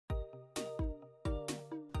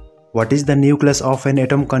What is the nucleus of an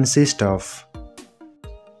atom consist of?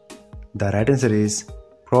 The right answer is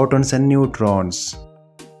protons and neutrons.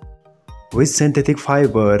 Which synthetic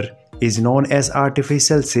fiber is known as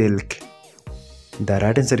artificial silk? The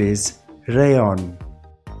right answer is rayon.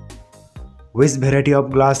 Which variety of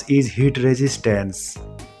glass is heat resistant?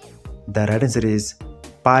 The right answer is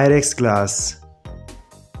Pyrex glass.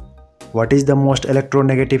 What is the most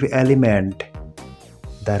electronegative element?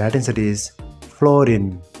 The right answer is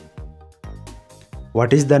fluorine.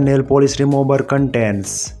 What is the nail polish remover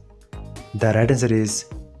contains? The right answer is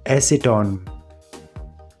acetone.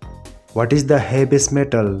 What is the heaviest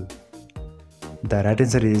metal? The right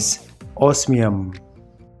answer is osmium.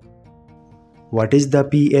 What is the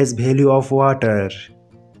pH value of water?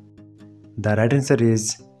 The right answer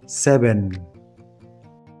is 7.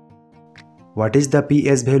 What is the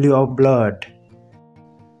pH value of blood?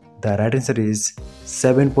 The right answer is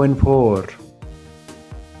 7.4.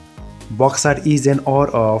 Bauxite is an ore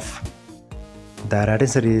of. The right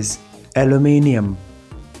answer is aluminium.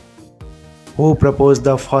 Who proposed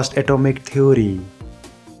the first atomic theory?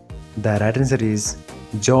 The right answer is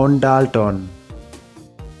John Dalton.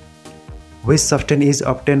 Which substance is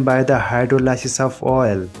obtained by the hydrolysis of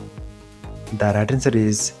oil? The right answer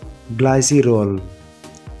is glycerol.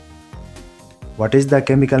 What is the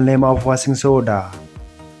chemical name of washing soda?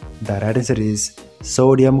 The right answer is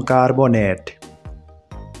sodium carbonate.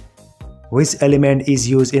 Which element is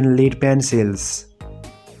used in lead pencils?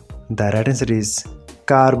 The right answer is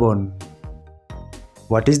carbon.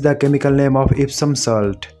 What is the chemical name of Epsom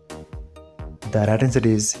salt? The right answer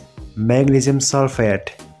is magnesium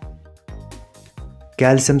sulfate.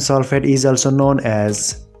 Calcium sulfate is also known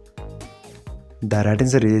as. The right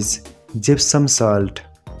answer is gypsum salt.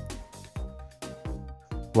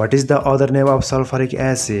 What is the other name of sulfuric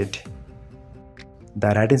acid?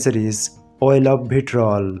 The right answer is oil of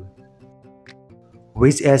vitriol.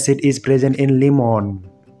 Which acid is present in lemon?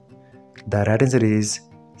 The right answer is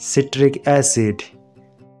citric acid.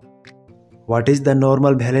 What is the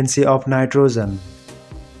normal valency of nitrogen?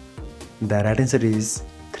 The right answer is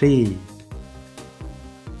 3.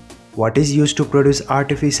 What is used to produce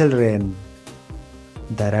artificial rain?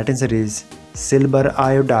 The right answer is silver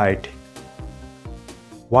iodide.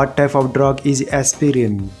 What type of drug is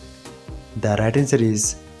aspirin? The right answer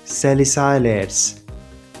is salicylates.